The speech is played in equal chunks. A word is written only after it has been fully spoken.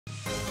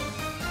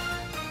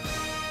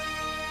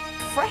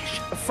fresh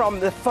from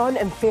the fun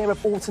and fear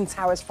of Alton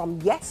Towers from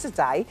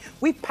yesterday,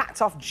 we've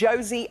packed off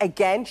Josie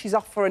again. She's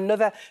off for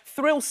another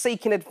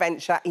thrill-seeking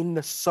adventure in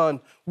the sun.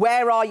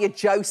 Where are you,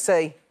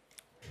 Josie?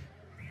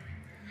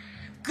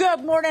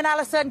 Good morning,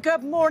 Alison.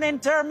 Good morning,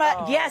 Dermot.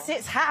 Oh. Yes,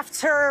 it's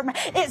half-term.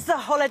 It's the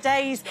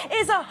holidays.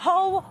 It's a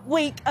whole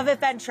week of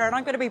adventure, and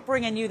I'm going to be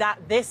bringing you that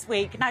this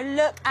week. Now,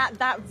 look at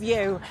that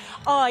view.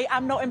 I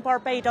am not in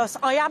Barbados.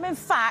 I am, in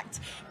fact,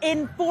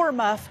 in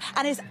Bournemouth,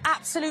 and it's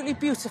absolutely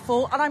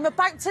beautiful. And I'm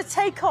about to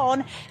take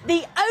on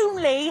the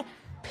only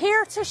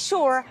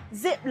pier-to-shore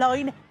zip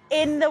line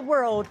in the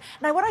world.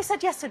 Now, when I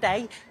said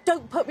yesterday,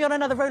 don't put me on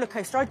another roller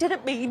coaster, I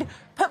didn't mean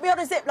put me on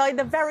a zip line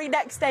the very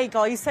next day,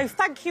 guys. So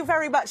thank you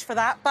very much for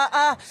that.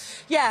 But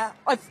yeah,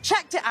 I've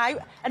checked it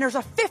out, and there's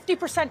a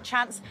 50%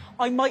 chance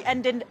I might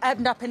end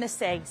up in the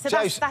sea. So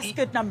that's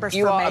good numbers for me.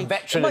 You are a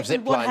veteran of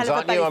zip lines,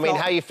 aren't you? I mean,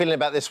 how are you feeling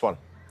about this one?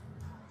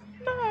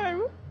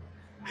 No.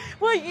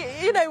 Well,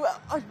 you know,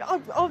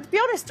 I'll be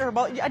honest,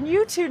 Dermot, and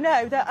you two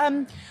know that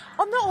I'm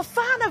not a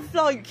fan of,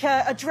 like,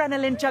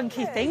 adrenaline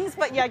junkie things,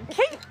 but you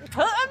keep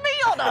putting me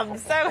on them,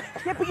 so...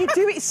 Yeah, but you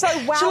do it so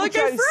well,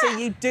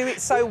 Josie. You do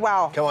it so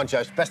well. Come on,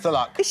 Josie. Best of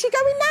luck. Is she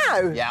going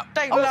now? Yeah.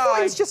 Don't lie. I thought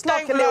it was just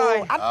like a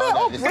little advert.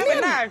 Oh, no,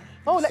 brilliant. Now.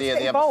 Oh, let's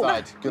get involved.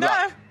 No, Good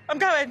luck. No, I'm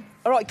going.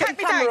 All right, get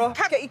your camera on.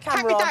 Get your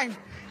camera on. Pat me down.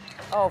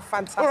 Oh,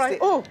 fantastic. All right.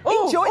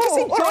 Enjoy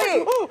it.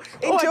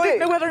 Enjoy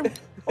it.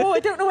 I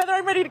don't know whether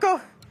I'm ready to go.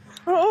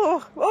 Oh,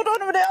 hold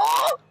on a minute.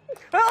 Oh!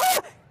 That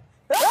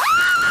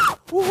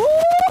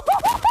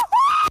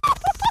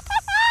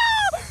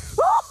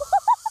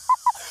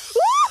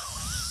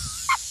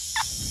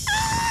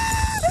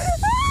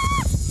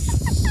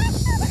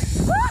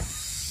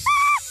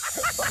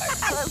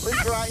was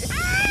great.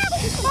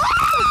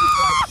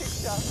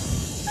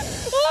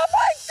 Oh,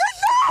 my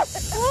goodness!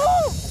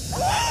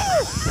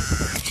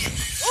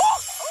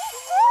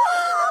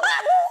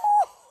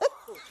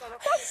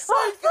 That's so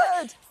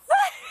good.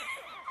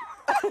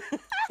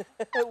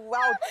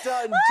 Well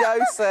done,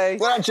 Josie.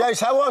 Well done,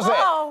 Josie. How was it?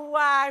 Oh,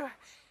 wow.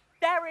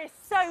 There is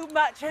so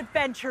much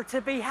adventure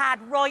to be had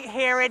right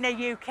here in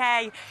the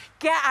UK.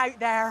 Get out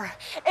there,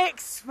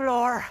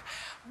 explore.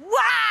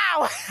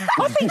 Wow!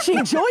 I think she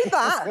enjoyed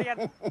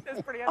that.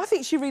 That's brilliant. I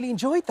think she really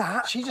enjoyed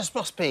that. She just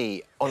must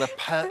be on a...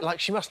 like,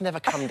 she must never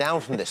come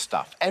down from this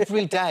stuff.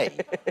 Every day,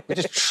 we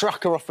just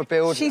truck her off a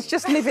building. She's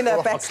just living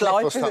her best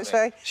life, isn't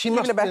she? She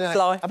must living her best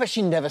life. I bet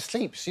she never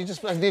sleeps. She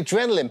just... The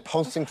adrenaline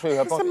pulsing through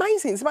her body. It's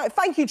amazing. It's amazing.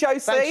 Thank you, Josie.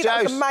 Thanks,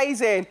 That's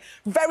amazing.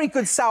 Very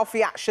good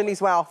selfie action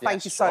as well.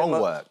 Thank you so much.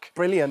 Strong work.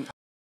 Brilliant.